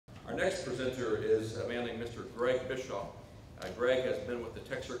Our next presenter is a man named Mr. Greg Bischof. Greg has been with the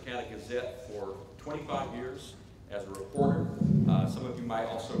Texarkana Gazette for 25 years as a reporter. Some of you might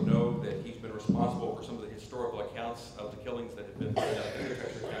also know that he's been responsible for some of the historical accounts of the killings that have been put out in the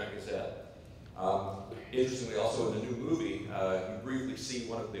Texarkana Gazette. Interestingly, also in the new movie, you briefly see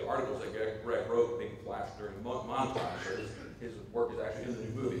one of the articles that Greg wrote being flashed during the montage. So his work is actually in the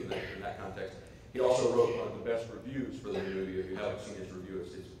new movie in that context. He also wrote one of the best reviews for the new movie. If you haven't seen his review,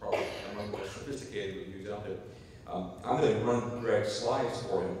 it's probably among the most sophisticated reviews out there. I'm going to run Greg's slides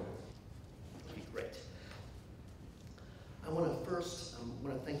for him. Okay, great. I want to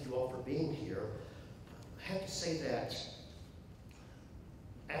thank you all for being here. I have to say that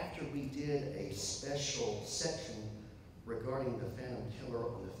after we did a special section regarding the Phantom Killer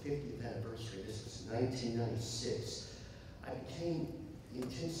on the 50th anniversary, this was 1996, I became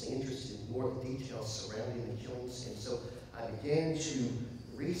intensely interested in more of the details surrounding the killings, and so I began to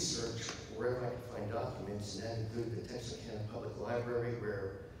research wherever I could find documents, and that included the Texarkana Public Library,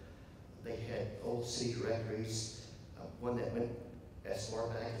 where they had old city directories, one that went as far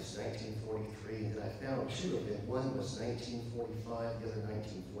back as 1943, and then I found two of them. One was 1945, the other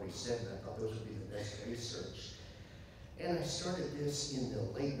 1947. I thought those would be the best research. And I started this in the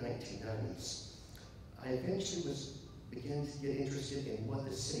late 1990s. I eventually began to get interested in what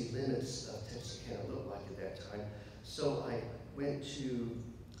the city limits of Texarkana looked like at that time. So I went to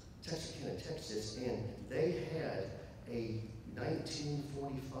Texarkana, Texas, and they had a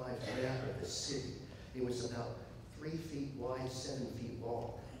 1945 map of the city. It was about 3 feet wide, 7 feet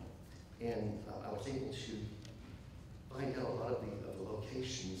long. And I was able to find out a lot of the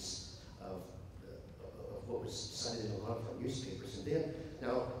locations of what was cited in a lot of our newspapers. And then,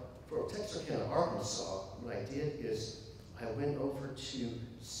 now, for Texarkana, Arkansas, what I did is I went over to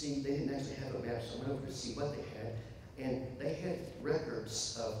see, they didn't actually have a map, so I went over to see what they had. And they had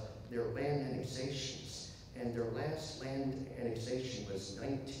records of their land annexations. And their last land annexation was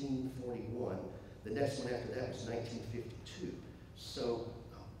 1941. The next one after that was 1952. So,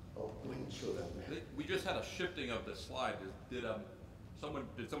 go ahead and show that map. We just had a shifting of the slide. Did someone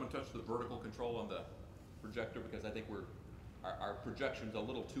touch the vertical control on the projector? Because I think our projection's a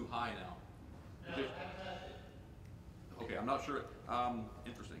little too high now. Okay, I'm not sure.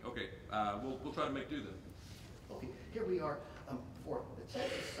 Interesting. Okay, we'll try to make do then. Okay, here we are for the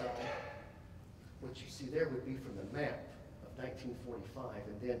Texas side. What you see there would be from the map of 1945,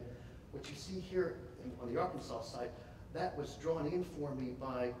 and then what you see here on the Arkansas side, that was drawn in for me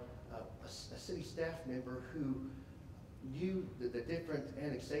by a city staff member who knew the different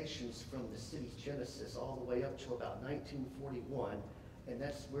annexations from the city's genesis all the way up to about 1941, and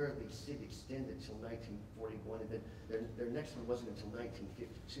that's where the city extended till 1941, and then their next one wasn't until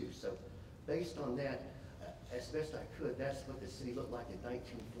 1952. So based on that, as best I could, that's what the city looked like in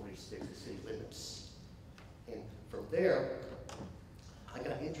 1946, the city limits. And from there, I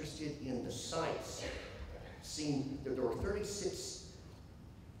got interested in the sites. Seeing that there were 36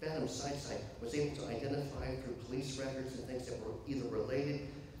 phantom sites I was able to identify through police records and things that were either related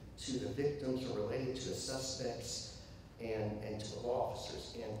to the victims or related to the suspects and to the law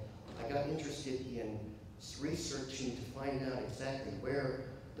officers. And I got interested in researching to find out exactly where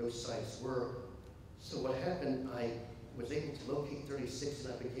those sites were. So what happened, I was able to locate 36,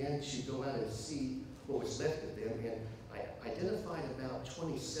 and I began to go out and see what was left of them. And I identified about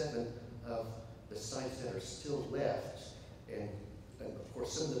 27 of the sites that are still left, and of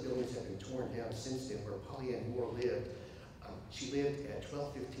course some of the buildings have been torn down since then, where Polly Ann Moore lived. She lived at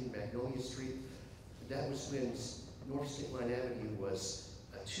 1215 Magnolia Street. That was when North State Line Avenue was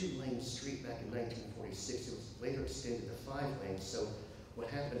a 2-lane street back in 1946. It was later extended to 5 lanes. So what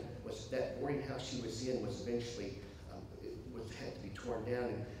happened was that boarding house she was in was eventually had to be torn down,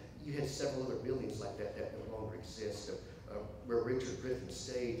 and you had several other buildings like that that no longer exist. Where Richard Griffin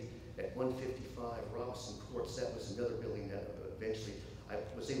stayed at 155 Robinson Courts, that was another building that eventually I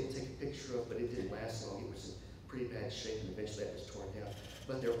was able to take a picture of, but it didn't last long. It was in pretty bad shape, and eventually that was torn down.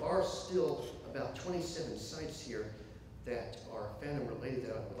 But there are still about 27 sites here that are phantom related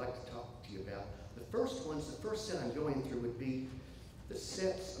that I would like to talk to you about. The first set I'm going through would be the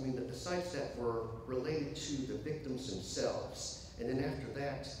sites that were related to the victims themselves. And then after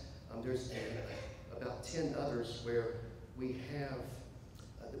that, there's about 10 others where we have,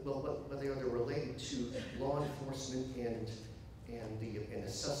 they're related to law enforcement and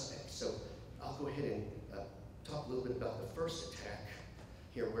the suspects. So I'll go ahead and talk a little bit about the first attack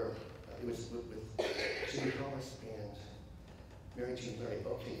here, where it was with Jimmy Hollis and Mary Jean Larry.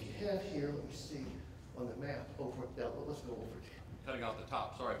 Okay, if you have here, let me see on the map over down. Let's go over it. Cutting off the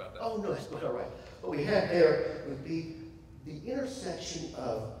top. Sorry about that. Oh no, that's not all right. What we have there would be the intersection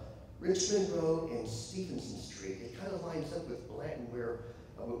of Richmond Road and Stevenson Street. It kind of lines up with Blanton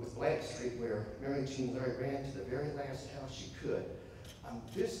with Blanton Street, where Mary Jean Larry ran to the very last house she could.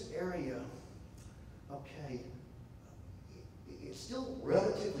 This area, okay, it's still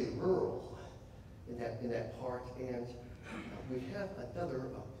relatively rural in that part, and we have another.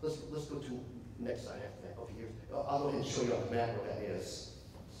 Let's go to the next slide after that. Okay, I'll go ahead and show you on the map where that is.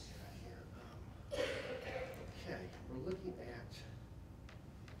 Let's see right here. Okay, we're looking at.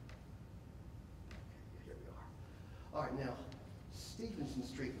 Okay, here we are. All right, now Stevenson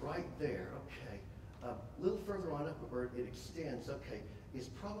Street right there. Okay, a little further on up where it extends. Okay, is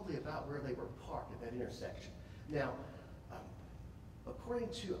probably about where they were parked at that intersection. Now, according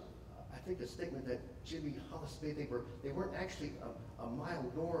to I think a statement that Jimmy Hollis made, they weren't actually a mile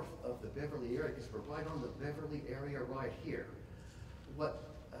north of the Beverly area, because we're right on the Beverly area right here. What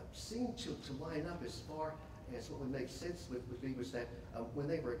seemed to line up as far as what would make sense would be was that when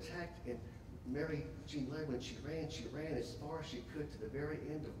they were attacked, and Mary Jean Larry, when she ran as far as she could to the very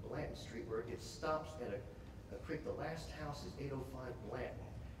end of Blanton Street, where it stops at a creek. The last house is 805 Blanton,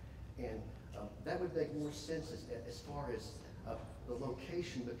 and that would make more sense as far as the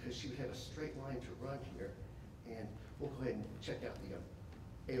location, because she would have a straight line to run here. And we'll go ahead and check out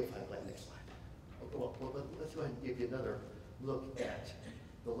the 805 Blanton next slide. Well, let's go ahead and give you another look at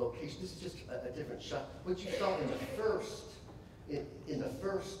the location. This is just a different shot. What you saw in the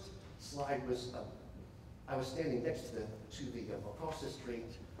first slide was I was standing next to the across the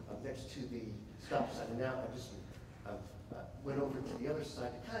street, next to the stop sign, and now I just went over to the other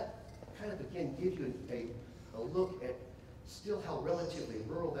side to kind of again give you a look at still how relatively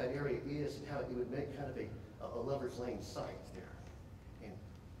rural that area is, and how it would make kind of a lover's lane site there. And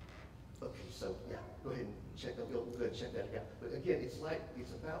okay, so yeah, go ahead and check. Go ahead and check that out. But again, it's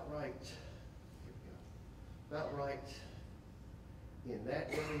about right. Here we go. About right in that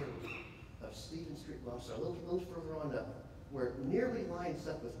area of Stephen Street. Well, I'm sorry, a little further on up, where it nearly lines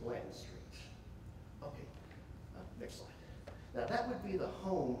up with Blanton Street. Okay, next slide. Now that would be the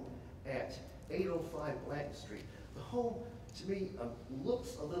home at 805 Blanton Street. The home, to me,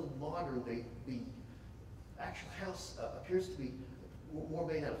 looks a little modern. The actual house appears to be more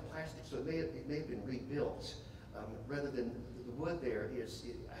made out of plastic, so it may have been rebuilt. Rather than the wood there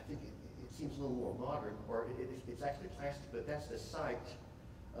I think it seems a little more modern, or it's actually plastic, but that's the site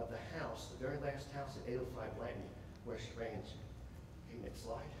of the house, the very last house at 805 Blanton, where she ran to. Okay, next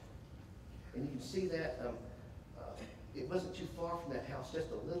slide. And you can see that it wasn't too far from that house,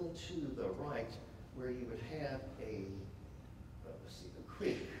 just a little to the right, where you would have a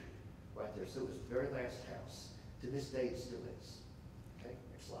creek right there. So it was the very last house. To this day, it still is. Okay,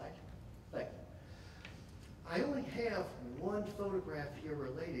 next slide. Thank you. I only have one photograph here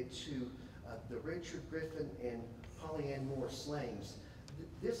related to the Richard Griffin and Polly Ann Moore slayings.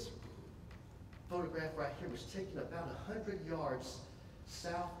 This photograph right here was taken about 100 yards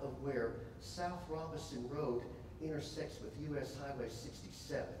south of where South Robinson Road intersects with US Highway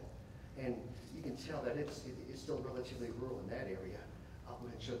 67. And you can tell that it's still relatively rural in that area. I'll go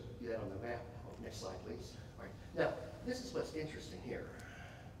ahead and show you that on the map. Oh, next slide, please. All right. Now, this is what's interesting here.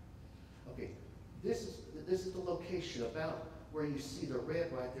 Okay, this is the location about where you see the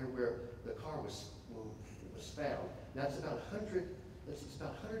red right there, where the car was found. Now it's about 100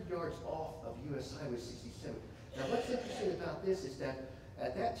 yards off of US Highway 67. Now, what's interesting about this is that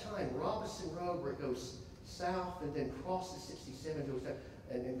at that time, Robinson Road, where it goes south and then crosses 67, goes down,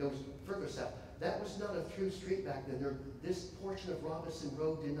 and goes further south. That was not a through street back then. This portion of Robinson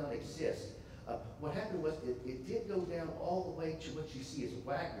Road did not exist. What happened was it did go down all the way to what you see as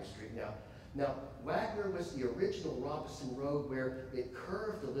Wagner Street now. Wagner was the original Robinson Road, where it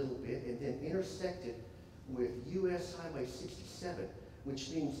curved a little bit and then intersected with US Highway 67, which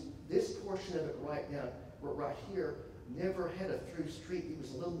means this portion of it right here never had a through street. It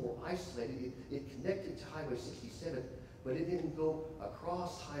was a little more isolated. It connected to Highway 67, but it didn't go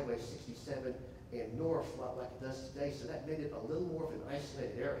across Highway 67 and north like it does today, so that made it a little more of an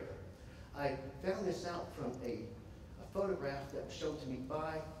isolated area. I found this out from a photograph that was shown to me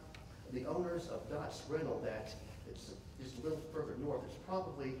by the owners of Dot's Rental, that it's just a little further north. It's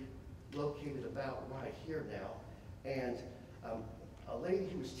probably located about right here now. And a lady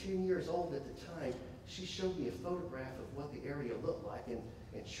who was 10 years old at the time, she showed me a photograph of what the area looked like, and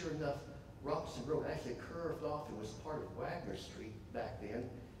sure enough, Robinson Road actually curved off and was part of Wagner Street back then,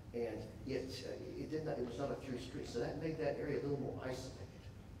 and it was not a through street, so that made that area a little more isolated.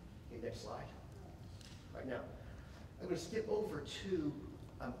 Okay, next slide. All right, now I'm going to skip over to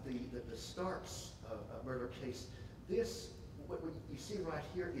the Starks murder case. What you see right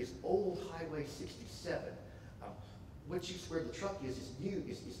here is old Highway 67. Where the truck is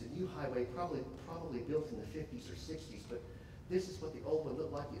the new new highway, probably built in the 50s or 60s, but this is what the old one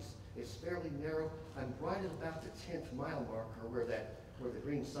looked like. It's fairly narrow. I'm right at about the 10th mile marker where the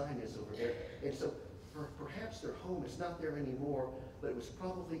green sign is over there. And so perhaps their home is not there anymore, but it was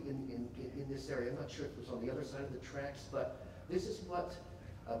probably in this area. I'm not sure if it was on the other side of the tracks, but this is what,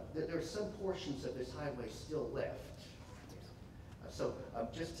 there are some portions of this highway still left. So I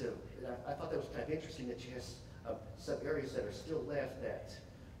thought that was kind of interesting that she has some areas that are still left that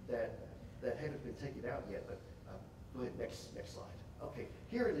haven't been taken out yet, but go ahead, next slide. Okay,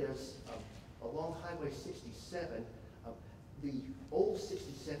 here it is along Highway 67. The old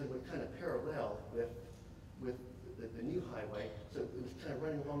 67 would kind of parallel with the new highway, so it was kind of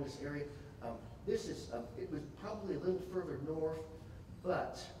running along this area. It was probably a little further north,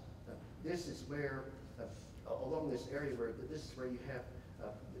 but this is where, along this area this is where you have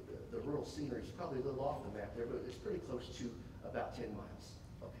the rural scenery. It's probably a little off the map there, but it's pretty close to about 10 miles.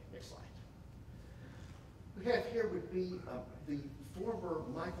 Okay, next slide. We have here would be the former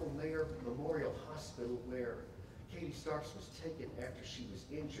Michael Mayer Memorial Hospital where Katie Starks was taken after she was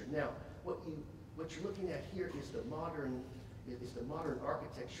injured. Now, what you're looking at here is the modern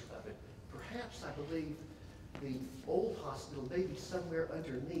architecture of it. Perhaps I believe the old hospital may be somewhere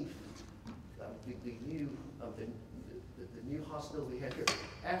underneath the new hospital we have here.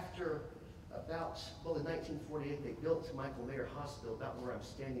 After in 1948, they built Michael Mayer Hospital about where I'm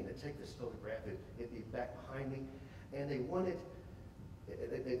standing to take this photograph. It'd be back behind me. And they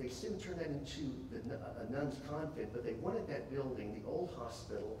soon turned that into a nun's convent, but they wanted that building, the old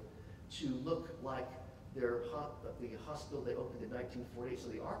hospital, to look like the hospital they opened in 1948. So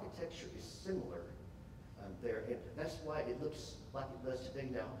the architecture is similar there, and that's why it looks like it does today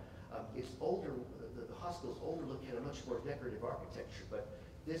now. It's older, the hospital's older look had a much more decorative architecture, but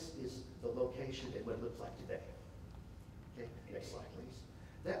this is the location and what it looks like today. Okay, next slide, please.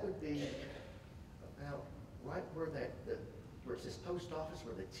 That would be about right where where it says post office,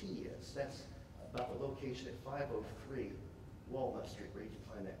 where the T is. That's about the location at 503 Walnut Street, where you can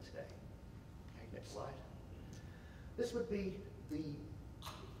find that today. Okay, next slide. This would be the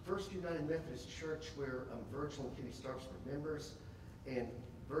First United Methodist Church where Virgil and Kitty Starks were members, and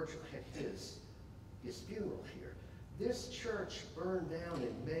Virgil had his funeral here. This church burned down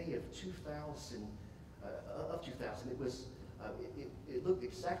in May of 2000. It looked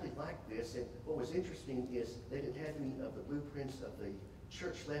exactly like this, and what was interesting is they didn't have any of the blueprints of the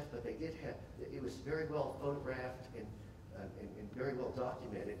church left, but they did have. It was very well photographed and very well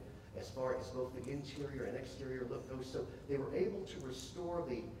documented as far as both the interior and exterior look goes. So they were able to restore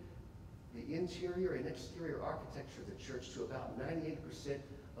the interior and exterior architecture of the church to about 98%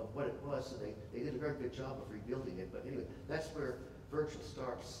 of what it was. So they did a very good job of rebuilding it. But anyway, that's where Virgil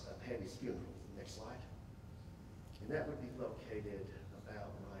Starks had his funeral. Next slide. And that would be located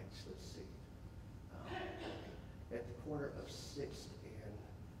about right, let's see, at the corner of 6th and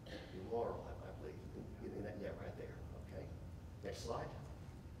Laurel, I believe. Right there. Okay. Next slide.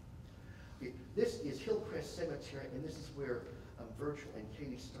 Okay. This is Hillcrest Cemetery, and this is where Virgil and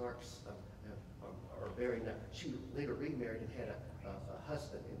Katie Starks are buried now. She later remarried and had a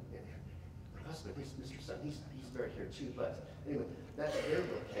husband, and her husband, Mr. Son, he's buried here too. But anyway, that's their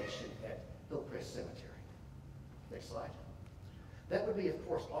location at Hillcrest Cemetery. Next slide. That would be, of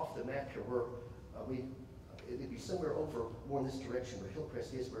course, off the map here where it'd be somewhere over more in this direction where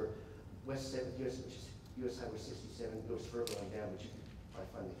Hillcrest is, where West 7th US, which is US Highway 67, goes further on down, but you can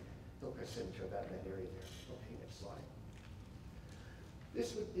probably find the Hillcrest Cemetery about in that area there. Okay, next slide.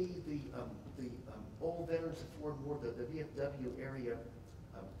 This would be the old Veterans of Ford Moore, the VFW area,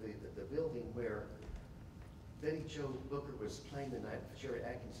 the building where Betty Jo Booker was playing the night with Jerry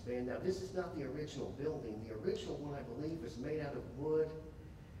Atkins' band. Now, this is not the original building. The original one, I believe, was made out of wood,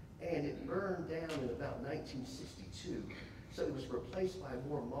 and it burned down in about 1962. So it was replaced by a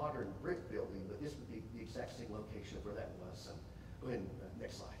more modern brick building, but this would be the exact same location of where that was. So go ahead,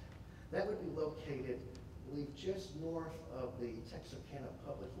 next slide. That would be located, I believe, just north of the Texarkana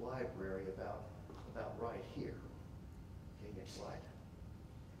Public Library, about right here. Okay, next slide.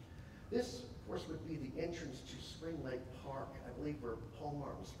 This, of course, would be the entrance to Spring Lake Park, I believe, where Paul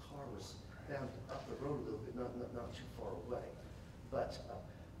Martin's car was found up the road a little bit, not too far away. But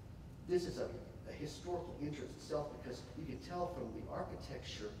this is a historical entrance itself, because you can tell from the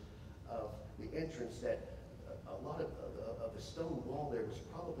architecture of the entrance that a lot of the stone wall there was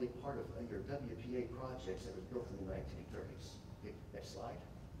probably part of your WPA projects that were built in the 1930s. Okay, next slide.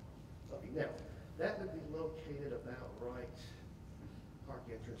 Okay, now, that would be located about right, park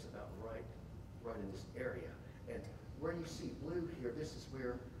entrance about right in this area. And where you see blue here, this is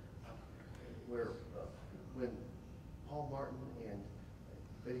where when Paul Martin and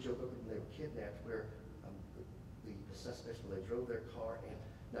Betty Jo Booker when they were kidnapped, where the suspects, when they drove their car. And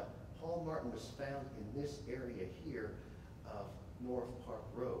now, Paul Martin was found in this area here of North Park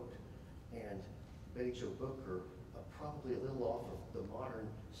Road. And Betty Jo Booker, probably a little off of the modern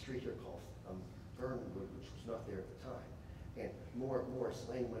street here called Fernwood, which was not there at the time. And Morris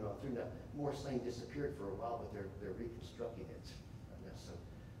Lane went on through. Now, Morris Lane disappeared for a while, but they're reconstructing it. Now, so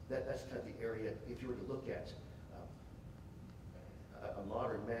that's kind of the area. If you were to look at a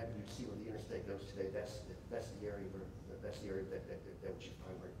modern map, you'd see where the interstate goes today. That's the area that you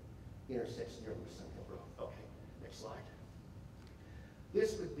find where it intersects near Sun Hill Road. Okay, next slide.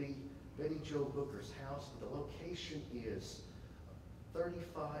 This would be Betty Jo Booker's house. The location is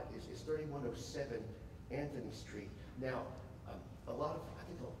 3107 Anthony Street. Now, I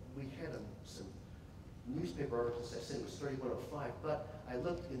think we had some newspaper articles that said it was 3105, but I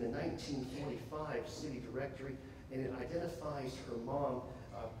looked in the 1945 city directory, and it identifies her mom,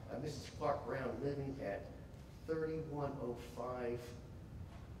 Mrs. Clark Brown, living at 3105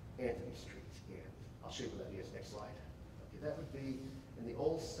 Anthony Street. And I'll show you what that is. Next slide. Okay, that would be in the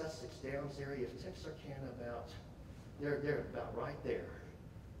old Sussex Downs area of Texarkana, about they're about right there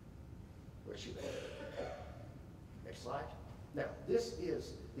where she lived. Next slide. Now, this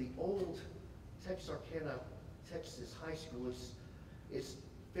is the old Texarkana, Texas high school. It's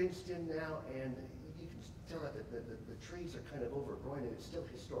fenced in now, and you can tell that the trees are kind of overgrown, and it's still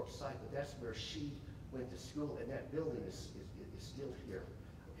a historic site, but that's where she went to school, and that building is still here.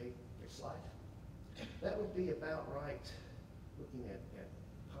 Okay, next slide. That would be about right, looking at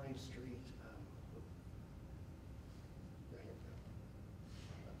Pine Street. There you go.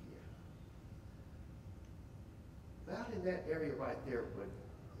 Up here. About in that area right there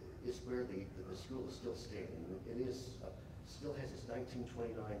is where the school is still standing. It is still has its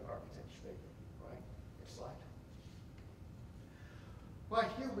 1929 architecture. Right. Next slide.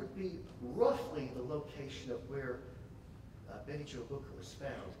 Right here would be roughly the location of where Betty Jo Booker was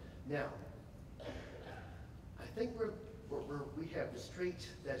found. Now, I think we have the street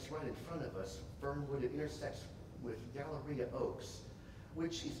that's right in front of us, Fernwood. It intersects with Galleria Oaks,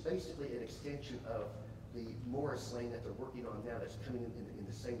 which is basically an extension of the Morris Lane that they're working on now, that's coming in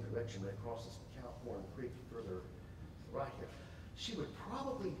the same direction that crosses Calhorn Creek further right here. She would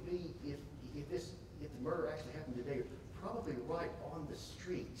probably be, if the murder actually happened today, probably right on the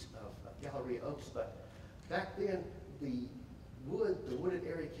street of Galleria Oaks. But back then, the wooded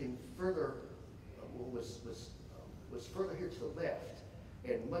area came further, was further here to the left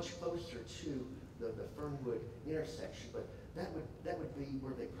and much closer to the Fernwood intersection. But that would be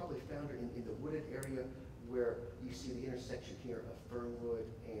where they probably found her, in the wooded area where you see the intersection here of Fernwood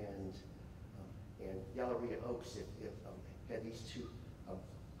and Galleria Oaks. If had these two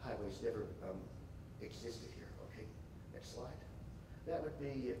highways never existed here. Okay, next slide. That would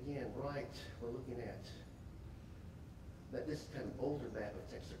be, again, right, we're looking at this kind of older map of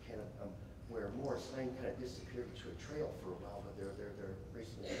Texarkana, where Morris Lane kind of disappeared into a trail for a while, but they're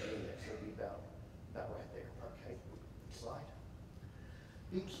recently doing that, so it'll be about right there. Okay, next slide.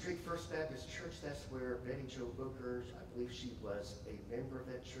 Beach Street First Baptist Church, that's where Betty Jo Booker, I believe she was a member of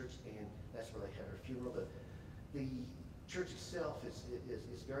that church, and that's where they had her funeral. The church itself is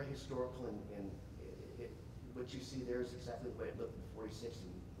very historical, and what you see there is exactly the way it looked in 46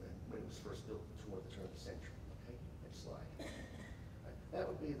 and when it was first built toward the turn of the century. Okay, next slide. Right. That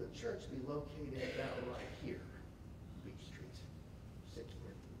would be the church be located about right here, Beach Street, 6th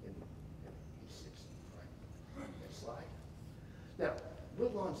in East 6th. Right. Next slide. Now,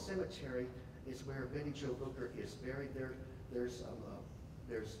 Woodlawn Cemetery is where Betty Jo Booker is buried. There's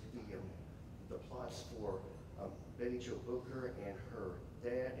the plots for Betty Jo Booker and her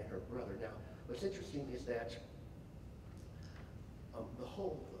dad and her brother. Now, what's interesting is that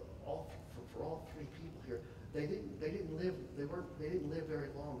for all three people here, they didn't live very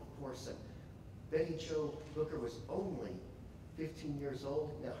long. Of course, Betty Jo Booker was only 15 years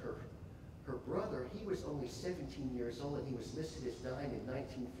old. Now, her brother, he was only 17 years old, and he was listed as dying in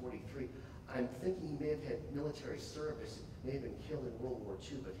 1943. I'm thinking he may have had military service, may have been killed in World War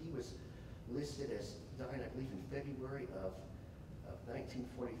II, but he was listed as dying, I believe, in February of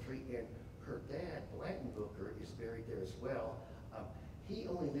 1943. And her dad, Blanton Booker, is buried there as well. He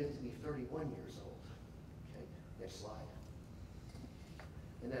only lived to be 31 years old. Okay, next slide.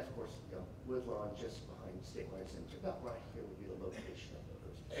 And that, of course, Woodlawn, just behind State Line Cemetery. About right here would be the location of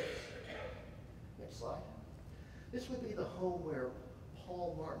those places. Next slide. This would be the home where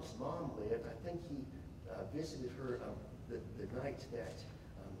Paul Martin's mom lived. I think he visited her the night that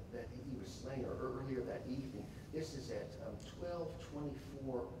he was slain, or earlier that evening. This is at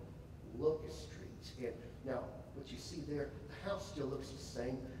 1224 Locust Street. And now, what you see there, the house still looks the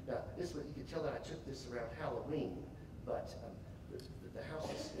same. Now, this one, you can tell that I took this around Halloween, but the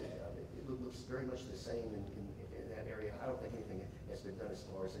house is, it looks very much the same in that area. I don't think anything has been done as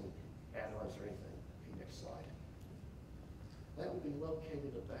far as any add-ons or anything. Okay, next slide. That would be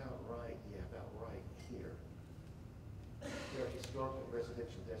located about right here. Their historical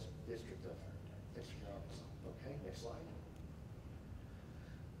residential district of Texarkana. Okay, next slide.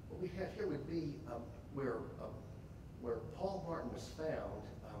 What we have here would be where Paul Martin was found.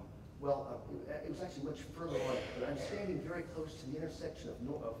 It was actually much further on, but I'm standing very close to the intersection of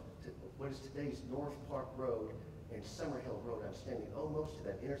what is today's North Park Road and Summerhill Road. I'm standing almost to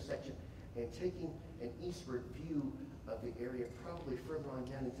that intersection and taking an eastward view of the area, probably further on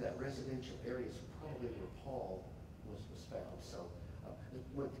down into that residential area is probably where Paul was found. So I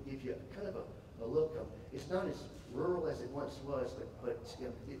want to give you kind of a look. It's not as rural as it once was, but it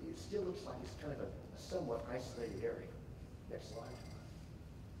still looks like it's kind of a somewhat isolated area. Next slide.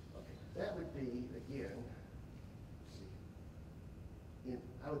 Okay, that would be, again, let's see,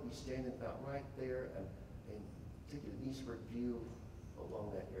 I would be standing about right there and taking an eastward view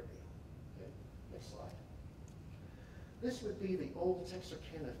along that area. Okay, next slide. This would be the old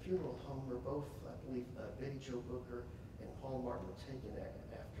Texarkana funeral home where both, I believe, Betty Jo Booker and Paul Martin were taken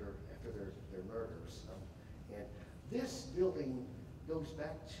after their murders. And this building goes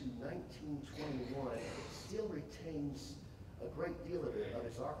back to 1921. It still retains a great deal of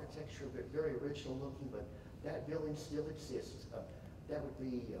its architecture, but very original looking, but that building still exists. That would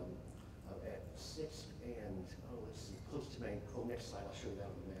be at 6th and, let's see, close to Main. Oh, next slide, I'll show you that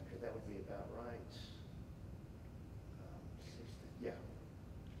on the map here. That would be about right. Yeah,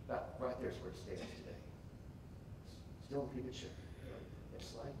 about right there's where it stands today. Still in pretty good shape. Next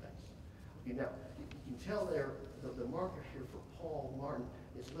slide, thanks. Okay, now, you can tell there, the marker here for Paul Martin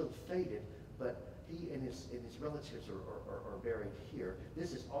is a little faded, but he and his relatives are buried here.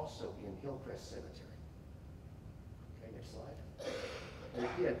 This is also in Hillcrest Cemetery. Okay, next slide. And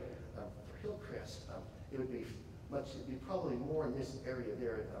again, for Hillcrest, it would be probably more in this area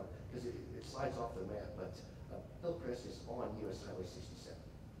there, because it slides off the map, but Hillcrest is on US Highway 67.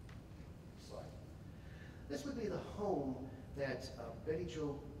 Slide. This would be the home that Betty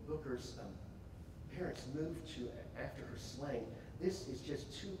Jo Booker's parents moved to after her slaying. This is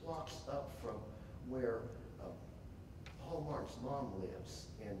just 2 blocks up from where Paul Martin's mom lives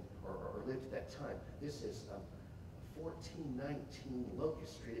or lived at that time. This is 1419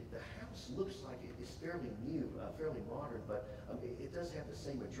 Locust Street. The house looks like it is fairly new, fairly modern, but it does have the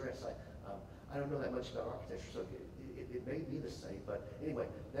same address. I don't know that much about architecture, so it may be the same, but anyway,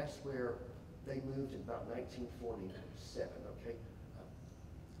 that's where they moved in about 1947, okay?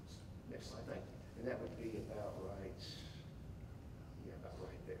 Next slide, thank you. And that would be about right, yeah, about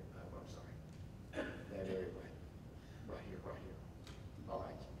right there. I'm sorry, that area right here. All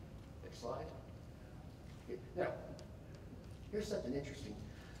right, next slide. Okay. Now, here's something interesting.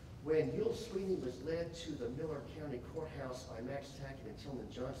 When Yule Sweeney was led to the Miller County Courthouse by Max Tackett and Tillman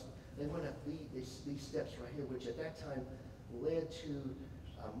Johnson, they went up these steps right here, which at that time led to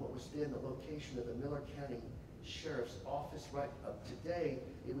what was then the location of the Miller County Sheriff's Office. Right up today,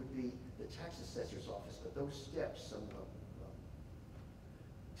 it would be the tax assessor's office, but those steps,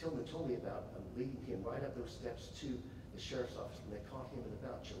 Tillman told me about leading him right up those steps to the sheriff's office when they caught him in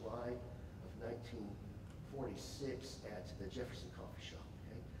about July of 1946 at the Jefferson Coffee Shop.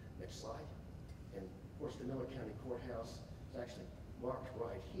 Okay, next slide. And of course, the Miller County Courthouse is actually marked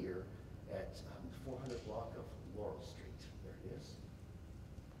right here at the 400 block of Laurel Street. There it is.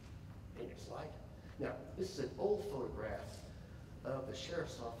 Okay, next slide. Now, this is an old photograph of the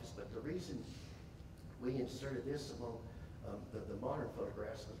sheriff's office, but the reason we inserted this among the modern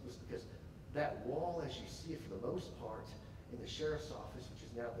photographs was because that wall, as you see it for the most part, in the sheriff's office, which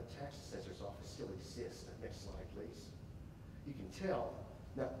is now the tax assessor's office, still exists. Next slide, please. You can tell.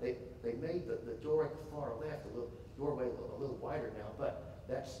 Now, they made the door at the far left, a little doorway a little wider now, but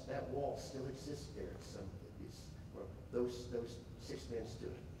that wall still exists there. It's where those 6 men stood.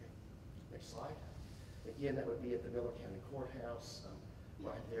 Okay. Next slide. Again, that would be at the Miller County Courthouse.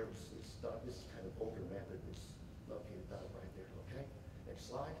 Right there, this is kind of older map, but it's located right there. Okay. Next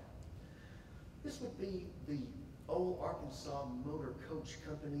slide. This would be the old Arkansas Motor Coach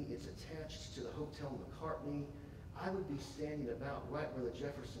Company. It's attached to the Hotel McCartney. I would be standing about right where the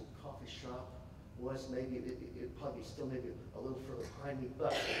Jefferson Coffee Shop was. Maybe it'd probably be still maybe a little further behind me,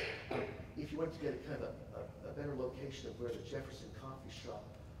 but if you wanted to get a kind of a better location of where the Jefferson Coffee Shop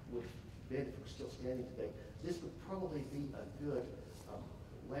would have been if it was still standing today, this would probably be a good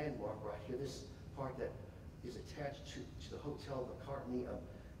landmark right here. This part that is attached to the Hotel McCartney,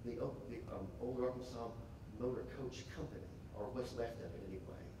 the old Arkansas Motor Coach Company, or what's left of it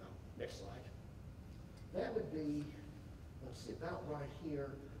anyway. Next slide. That would be, let's see, about right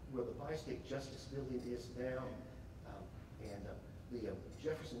here where the Bi-State Justice Building is now. The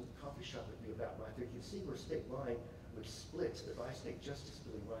Jefferson Coffee Shop would be about right there. You can see where state line would split the Bi-State Justice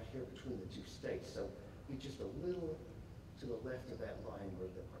Building right here between the two states. So be just a little to the left of that line where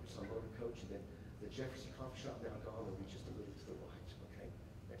the Arkansas Motor Coach, and then the Jefferson Coffee Shop now gone would be just a little to the right. Okay,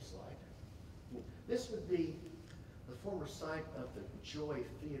 next slide. This would be the former site of the Joy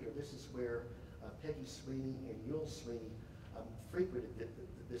Theater. This is where Peggy Sweeney and Yule Sweeney frequented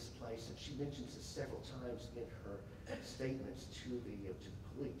this place, and she mentions it several times in her statements to the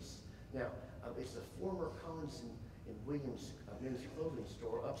police. Now, it's the former Collins and Williams men's clothing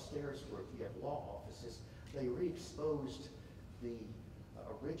store. Upstairs where you have law offices, they re-exposed the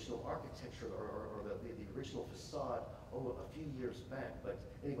original architecture or the original facade a few years back. But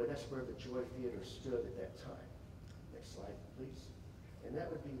anyway, that's where the Joy Theater stood at that time. Next slide, please. And that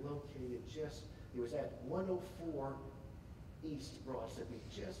would be located it was at 104 East Broad, so it'd be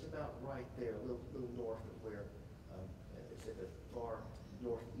just about right there, a little north of where, it's at the far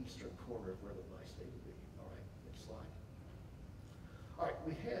northeastern corner of where the Bi-State would be. All right, next slide. All right,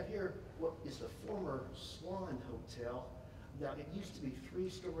 we have here what is the former Swan Hotel. Now, it used to be 3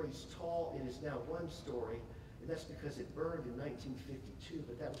 stories tall. It is now 1 story, and that's because it burned in 1952,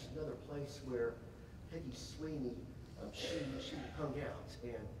 but that was another place where Peggy Sweeney, she hung out.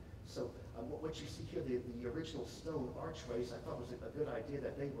 And so what you see here, the original stone archways, I thought was a good idea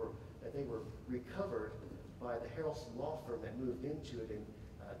that they were recovered by the Harrelson law firm that moved into it, and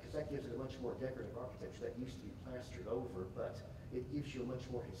because that gives it a much more decorative architecture. That used to be plastered over, but it gives you a much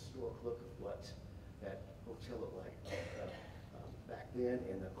more historic look of what that hotel looked like back then,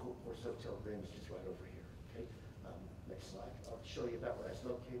 and the Horse Hotel then is just right over here. Okay, next slide. I'll show you about where that's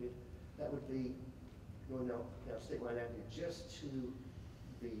located. That would be going down State Line Avenue, just to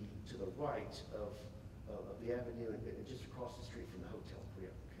the right of the avenue, and just across the street from the Hotel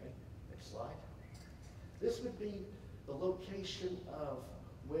Crib. Okay, next slide. This would be the location of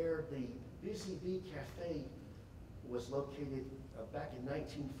where the Busy Bee Cafe was located back in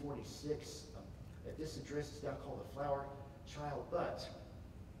 1946. At this address, it's now called the Flower Child, but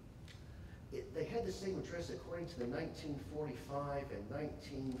they had the same address according to the 1945 and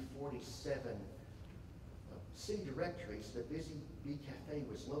 1947 city directories. The Busy Bee Cafe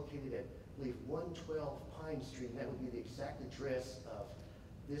was located at, I believe, 112 Pine Street, and that would be the exact address of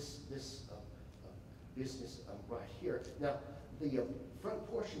this business right here. Now, the front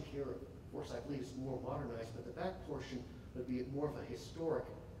portion here, of course, I believe is more modernized, but the back portion would be more of a historic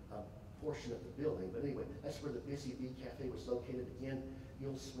portion of the building. But anyway, that's where the Busy Bee Cafe was located. Again,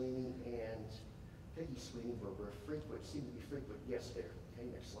 Yule Sweeney and Peggy Sweeney seemed to be frequent guests there. Okay,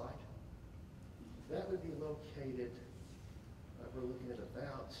 next slide. That would be located, we're looking at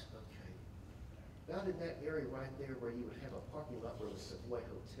about in that area right there where you would have a parking lot where the Savoy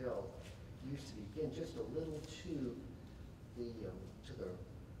Hotel used to be. Again, just a little to the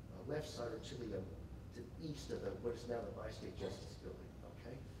left side, or to the east of what is now the Bi-State Justice Building.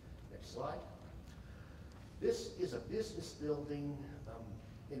 Okay, next slide. This is a business building.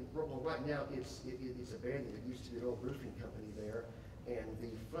 Right now it's abandoned. It used to be an old roofing company there. And the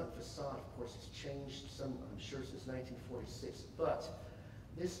front facade, of course, has changed some, I'm sure, since 1946. But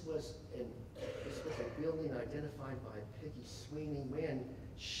this was a building identified by Peggy Sweeney when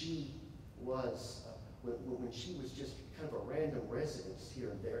she was, when she was just kind of a random residence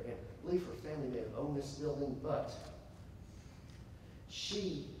here and there. And I believe her family may have owned this building, but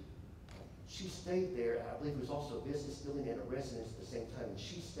she stayed there. I believe it was also a business building and a residence at the same time. And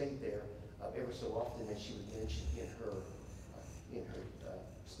she stayed there ever so often, as she would mention in her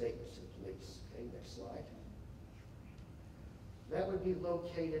statements to the police. Okay, next slide. That would be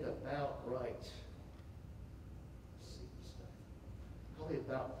located about right, let's see, probably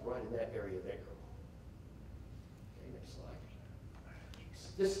about right in that area there. Okay, next slide.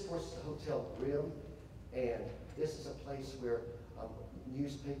 This, of course, is the Hotel Grimm, and this is a place where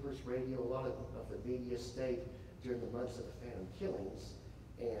newspapers, radio, a lot of the media stayed during the months of the Phantom Killings,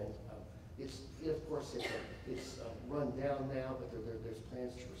 and of course, it's run down now, but there's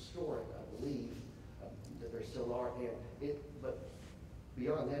plans to restore it, I believe, that there still are. But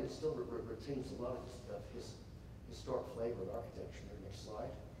beyond that, it still retains a lot of his historic flavor and architecture. Next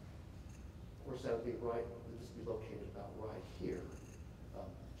slide. Of course, that would be right. This would be located about right here,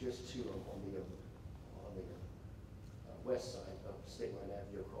 just on the west side of State Line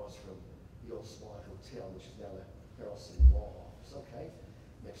Avenue, across from the old Swan Hotel, which is now the Harrelson Law Office. Okay.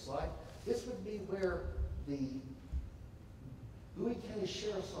 Next slide. This would be where the Bowie County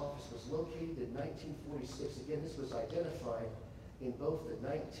Sheriff's Office was located in 1946. Again, this was identified in both the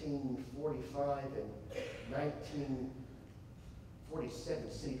 1945 and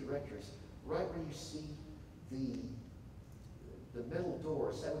 1947 city directories. Right where you see the metal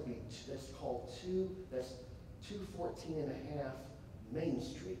doors, that would be, that's called that's 214 and a half Main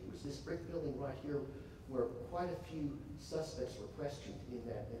Street. It was this brick building right here where quite a few suspects were questioned in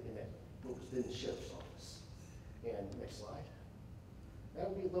that what was then the sheriff's office. And next slide. That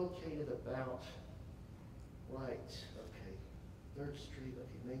would be located about, right, okay, 3rd Street,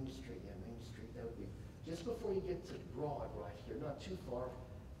 okay, Main Street, yeah, Main Street. That would be just before you get to Broad right here, not too far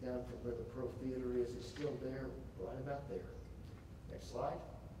down from where the Pro Theater is. It's still there, right about there. Next slide.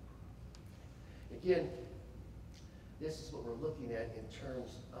 Again, this is what we're looking at in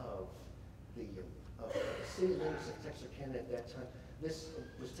terms of the city limits of Texarkana at that time. This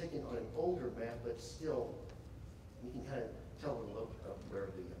was taken on an older map, but still, you can kind of tell the look of where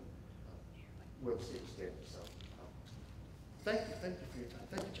the city stands. So, thank you for your time.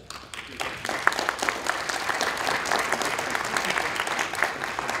 Thank you, John.